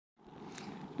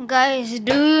Guys,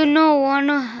 do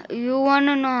you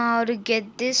wanna know how to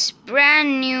get this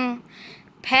brand new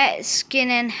pet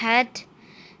skin and hat?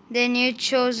 Then you've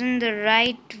chosen the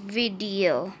right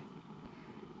video.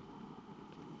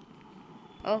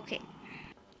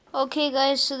 Okay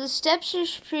guys, so the steps are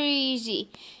pretty easy.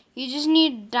 You just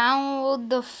need to download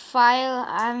the file.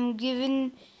 I'm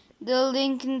giving the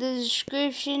link in the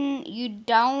description. You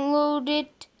download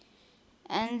it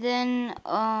and then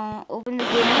open the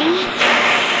game,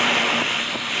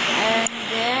 and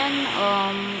then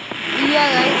yeah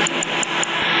guys,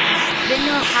 then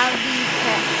you'll have the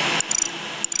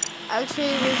I'll show you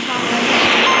this one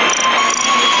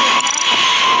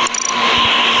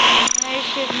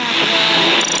airship map.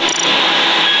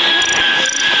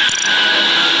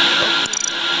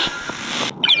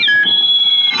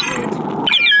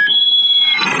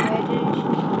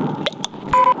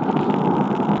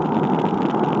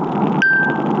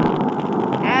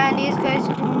 And these guys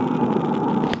can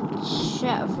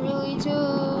chat freely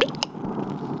too.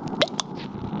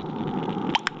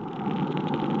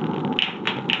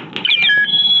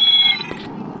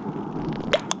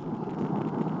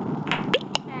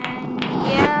 And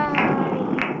yeah, you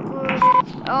could.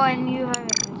 Oh, and you have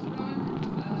everything.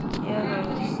 You have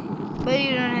everything. But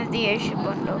you don't have the airship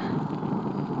bundle.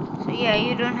 So yeah,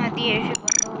 you don't have the airship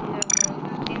bundle. You have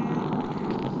everything.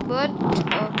 But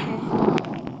okay.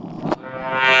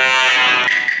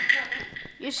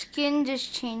 Your skin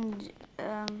just changed.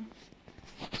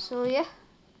 So yeah,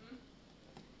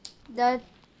 that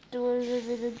was a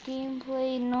bit of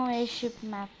gameplay. No airship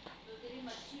map.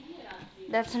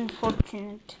 That's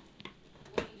unfortunate.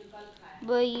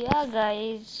 But yeah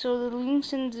guys, so the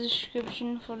link's in the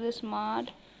description for this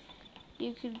mod.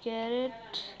 You could get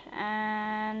it,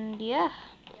 and yeah.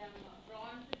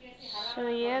 So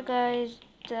yeah guys,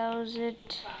 that was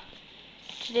it.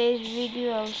 Today's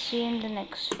video. I'll see you in the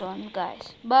next one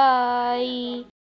guys. Bye.